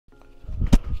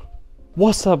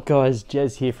What's up guys,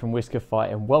 Jez here from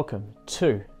Whiskefy and welcome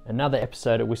to another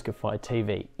episode of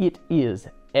WhiskefyTV. It is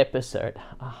episode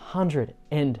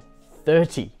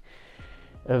 130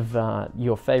 of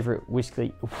your favorite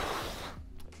weekly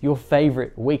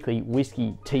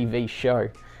whiskey TV show,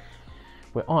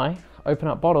 where I open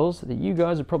up bottles that you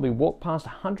guys have probably walked past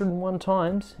 101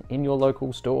 times in your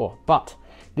local store. But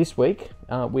this week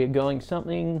we're going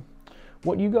something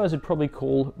what you guys would probably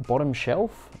call bottom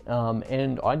shelf,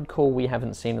 and I'd call we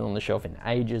haven't seen it on the shelf in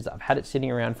ages. I've had it sitting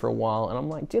around for a while and I'm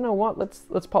like, do you know what,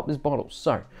 let's pop this bottle.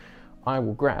 So I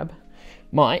will grab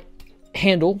my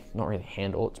handle, not really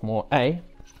handle, it's more a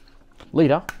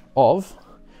litre of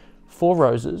Four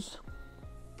Roses.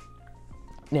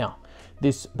 Now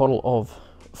this bottle of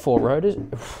four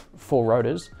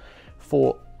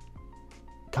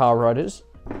car rotors,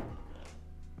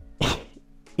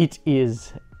 it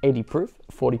is 80 proof,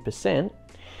 40%,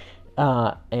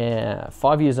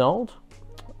 5 years old,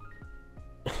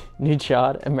 new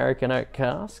charred American oak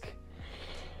cask.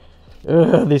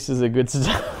 This is a good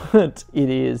start. It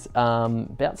is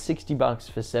about 60 bucks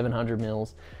for 700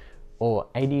 mils, or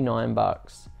 89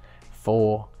 bucks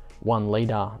for 1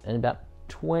 litre, and about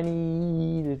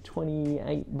 20 to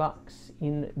 28 bucks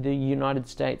in the United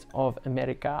States of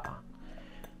America.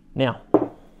 Now,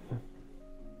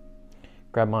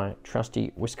 grab my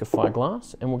trusty Whiskefy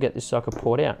glass and we'll get this sucker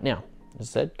poured out. Now, as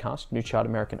I said, cask, new charred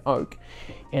American oak,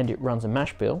 and it runs a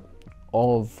mash bill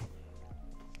of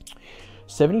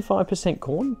 75%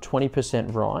 corn,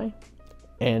 20% rye,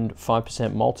 and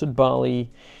 5% malted barley,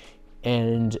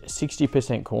 and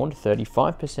 60% corn,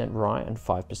 35% rye, and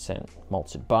 5%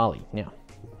 malted barley. Now,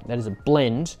 that is a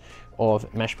blend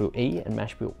of mash bill E and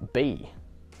mash bill B.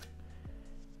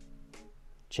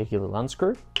 Cheeky little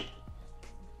unscrew,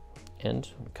 and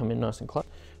come in nice and close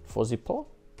for zipper.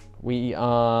 We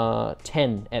are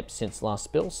 10 eps since last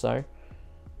spill, so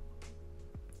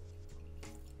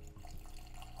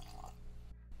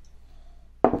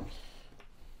I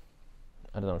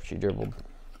don't know if she dribbled,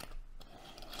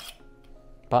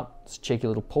 but it's a cheeky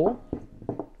little pour.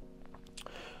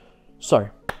 So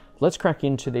let's crack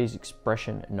into these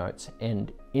expression notes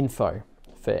and info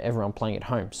for everyone playing at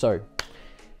home. So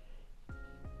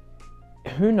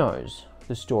who knows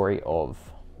the story of,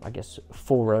 I guess,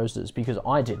 Four Roses? Because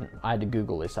I didn't. I had to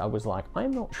Google this. I was like,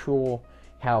 I'm not sure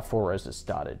how Four Roses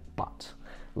started, but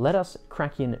let us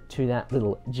crack into that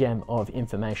little gem of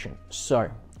information.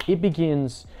 So it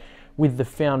begins with the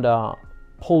founder,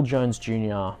 Paul Jones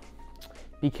Jr.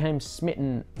 became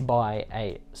smitten by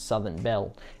a Southern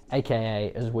belle,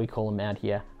 aka, as we call them out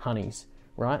here, hunnies,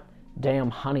 right?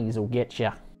 Damn hunnies will get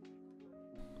ya.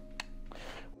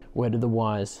 Word of the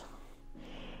wise.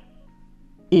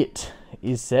 It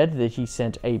is said that he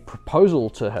sent a proposal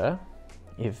to her.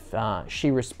 If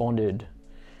she responded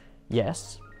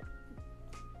yes,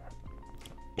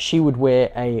 she would wear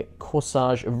a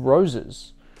corsage of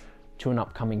roses to an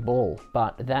upcoming ball.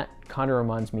 But that kind of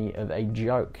reminds me of a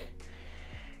joke.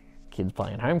 Kids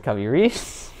playing at home, cover your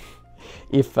ears.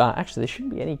 If actually, there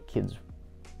shouldn't be any kids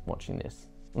watching this,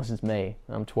 unless it's me.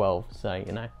 I'm 12, so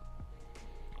you know,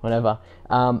 whatever.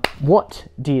 What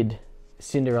did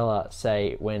Cinderella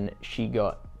say when she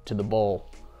got to the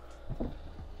ball?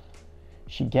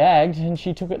 She gagged and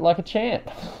she took it like a champ.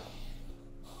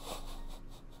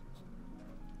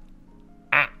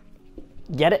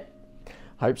 Get it?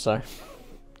 Hope so.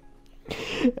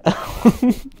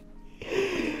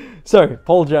 So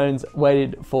Paul Jones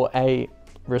waited for a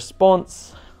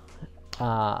response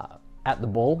at the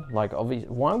ball. Like, obviously,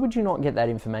 why would you not get that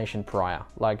information prior?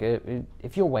 Like,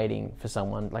 if you're waiting for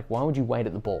someone, like, why would you wait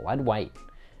at the ball? I'd wait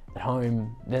at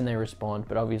home, then they respond.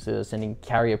 But obviously they're sending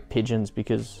carrier pigeons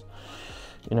because,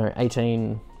 you know,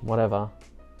 18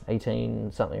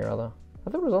 something or other.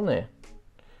 I thought it was on there.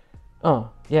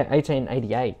 Oh yeah,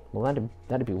 1888. Well,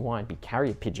 that'd be why. It'd be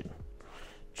carrier pigeon.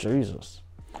 Jesus.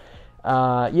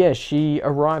 Yeah, she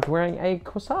arrived wearing a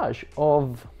corsage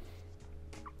of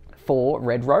 4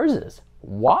 red roses.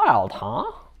 Wild,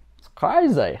 huh? It's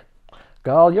crazy.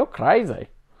 Girl, you're crazy.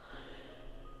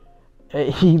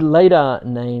 He later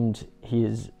named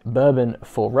his bourbon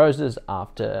Four Roses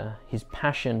after his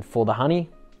passion for the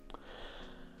honey.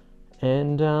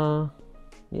 And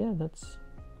yeah, that's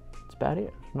about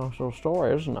it. Nice little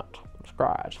story, isn't it? It's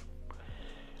great.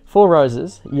 Four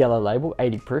Roses, yellow label,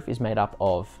 80 proof, is made up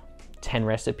of 10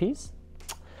 recipes,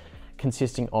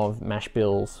 consisting of mash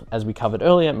bills, as we covered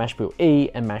earlier, mash bill E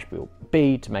and mash bill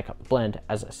B to make up the blend.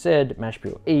 As I said, mash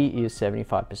bill E is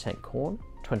 75% corn,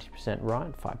 20% rye,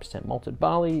 and 5% malted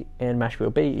barley, and mash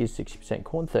bill B is 60%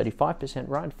 corn, 35%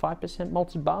 rye, and 5%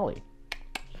 malted barley.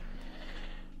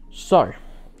 So,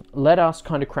 let us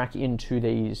kind of crack into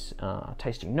these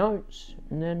tasting notes,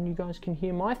 and then you guys can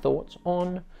hear my thoughts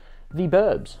on the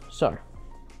burbs. So,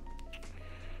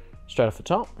 straight off the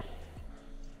top,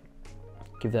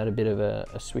 give that a bit of a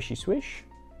swishy swish.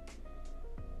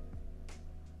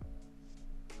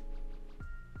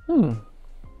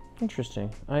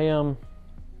 Interesting.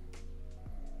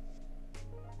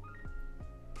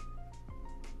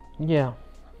 Yeah,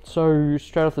 so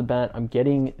straight off the bat, I'm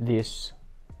getting this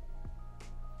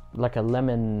like a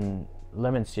lemon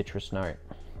citrus note.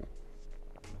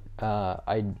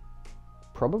 I'd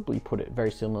probably put it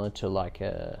very similar to like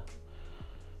a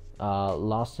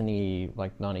Larceny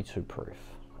like 92 proof,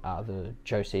 the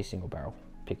Joe C single barrel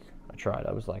pick I tried.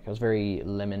 I was very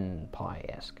lemon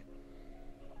pie-esque.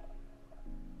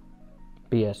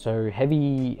 But yeah, so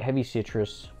heavy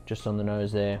citrus just on the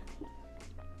nose there.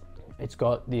 It's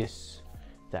got the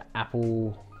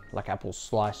apple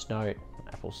slice note,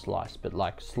 apple slice, but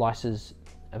like slices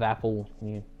of apple,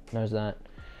 you knows that.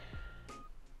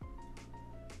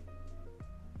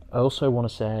 I also want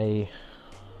to say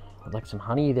I'd like some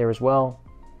honey there as well.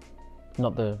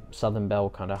 Not the Southern Belle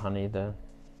kind of honey, the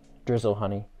drizzle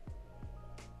honey.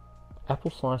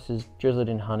 Apple slices drizzled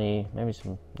in honey, maybe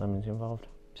some lemons involved.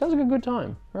 Sounds like a good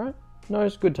time, right? No,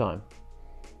 it's a good time.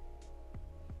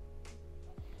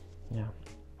 Yeah,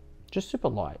 just super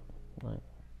light, like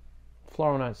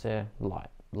floral notes there, light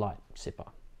sipper,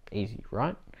 easy,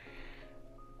 right?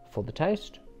 For the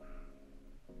taste,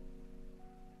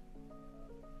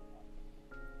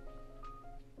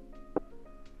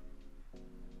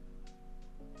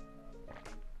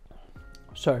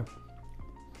 so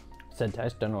said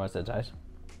taste, don't know why I said taste,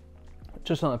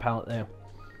 just on the palate there,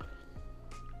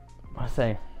 I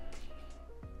say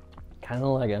kind of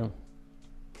like a,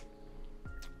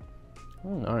 I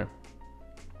don't know,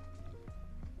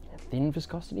 thin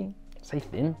viscosity? Say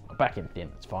thin? Back in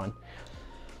thin, it's fine.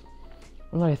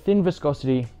 Like a thin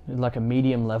viscosity, like a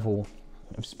medium level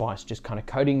of spice, just kind of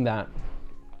coating that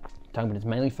tongue, but it's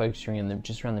mainly focusing on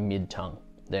just around the mid tongue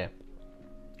there.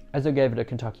 As I gave it a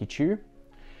Kentucky chew,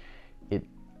 it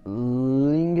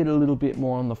lingered a little bit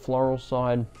more on the floral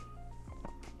side,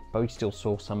 but we still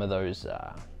saw some of those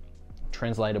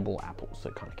translatable apples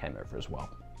that kind of came over as well.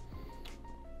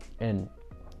 And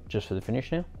just for the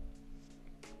finish now.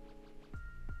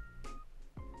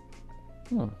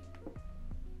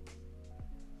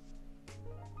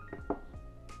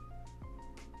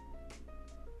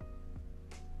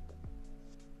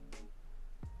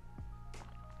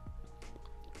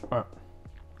 Alright,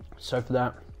 so for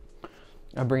that,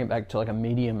 I bring it back to like a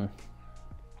medium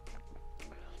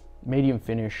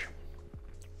finish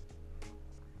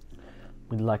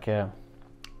with like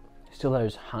still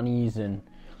those honeys and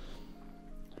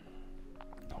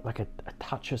like a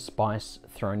touch of spice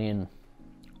thrown in,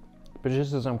 but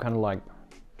just as I'm kind of like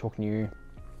talking to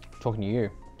you,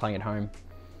 playing at home,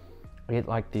 I get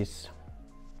like this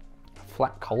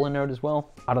flat cola note as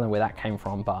well. I don't know where that came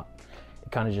from, but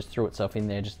it kind of just threw itself in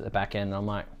there just at the back end, and I'm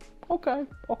like, okay,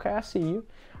 I see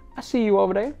you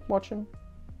over there watching,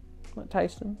 like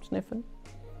tasting, sniffing,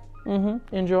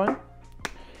 enjoying.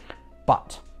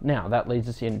 But now that leads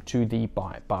us into the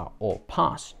buy, bar, or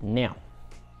pass. Now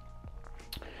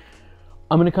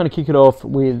I'm going to kind of kick it off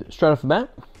with, straight off the bat,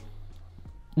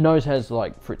 nose has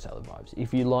like fruit salad vibes.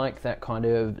 If you like that kind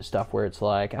of stuff where it's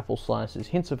like apple slices,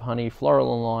 hints of honey,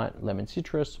 floral and light, lemon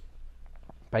citrus,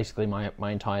 basically my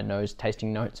entire nose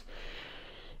tasting notes,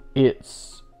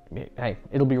 hey,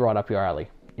 it'll be right up your alley.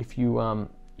 If you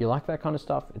like that kind of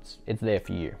stuff, it's there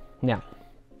for you. Now,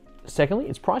 secondly,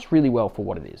 it's priced really well for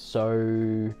what it is.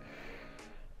 So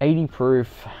 80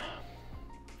 proof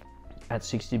at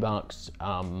 60 bucks.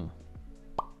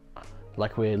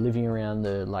 Like we're living around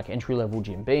the like entry-level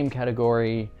Jim Beam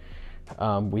category,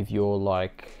 with your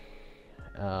like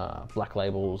black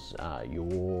labels,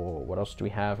 what else do we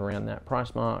have around that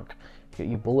price mark? You got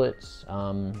your Bullets,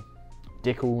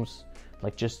 Dickles,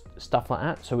 like just stuff like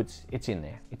that. So it's in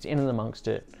there, it's in and amongst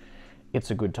it.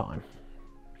 It's a good time.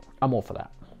 I'm all for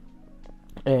that.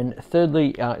 And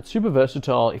thirdly, it's super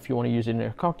versatile if you want to use it in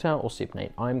a cocktail or sip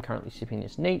neat. I'm currently sipping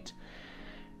this neat,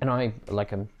 and I'm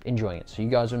enjoying it. So you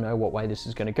guys will know what way this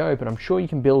is going to go, but I'm sure you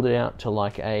can build it out to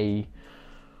like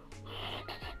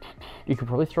you could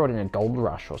probably throw it in a Gold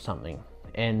Rush or something,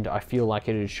 and I feel like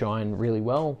it would shine really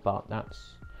well, but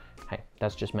that's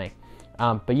just me.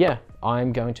 But yeah,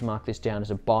 I'm going to mark this down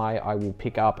as a buy. I will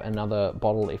pick up another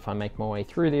bottle if I make my way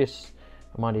through this.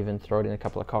 I might even throw it in a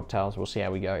couple of cocktails. We'll see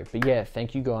how we go. But yeah,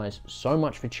 thank you guys so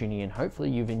much for tuning in. Hopefully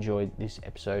you've enjoyed this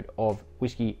episode of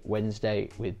Whiskey Wednesday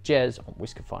with Jez on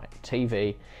Whiskefy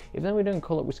TV, even though we don't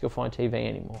call it Whiskefy TV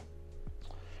anymore.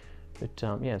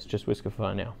 But yeah, it's just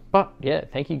Whiskefy now. But yeah,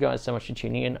 thank you guys so much for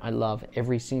tuning in. I love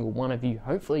every single one of you.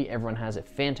 Hopefully everyone has a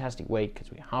fantastic week,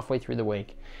 because we're halfway through the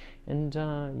week. And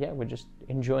yeah, we're just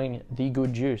enjoying the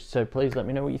good juice. So please let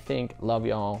me know what you think. Love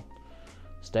y'all.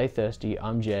 Stay thirsty.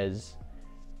 I'm Jez.